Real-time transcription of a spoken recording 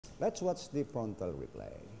Let's watch the frontal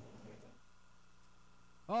replay.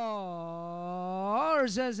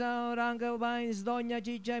 Horses out, Uncle Vines, Doña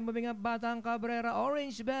Chichay moving up, Batang Cabrera,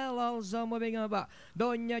 Orange Bell also moving up,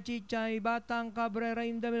 Doña Chichay, Batang Cabrera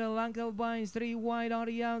in the middle, Uncle Vines, 3 wide on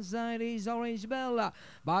the outside is Orange Bell,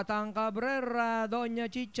 Batang Cabrera, Doña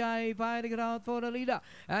Chichay fighting it out for the leader,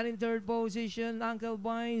 and in third position, Uncle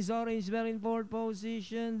Vines, Orange Bell in fourth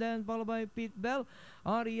position, then followed by Pete Bell.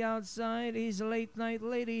 On the outside is Late Night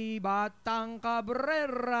Lady, Batang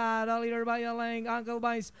Cabrera, the leader by a length, Uncle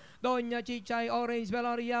Vines, Doña Chichay, Orange Bell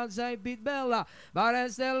on the outside, Pete Bell, but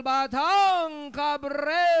still Batang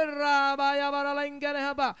Cabrera by a length,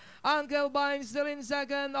 Uncle Vines still in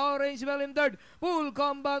second, Orange Bell in third, full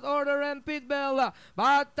combat order and Pete Bell,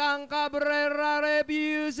 Batang Cabrera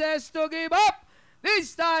refuses to give up.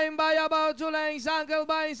 This time by about 2 lengths, Uncle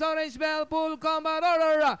Vines, Orange Bell, full combat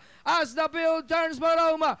order as the field turns for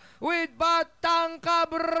home with Batang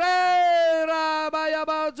Cabrera by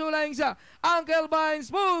about 2 lengths. Uncle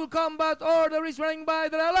Vines, full combat order is running by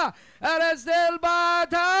Drella, and it's still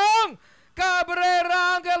Batang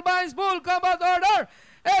Cabrera, Uncle Vines, full combat order.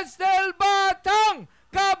 It's still Batang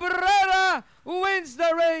Cabrera wins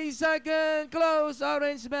the race. Second close,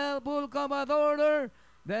 Orange Bell, full combat order.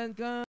 Then comes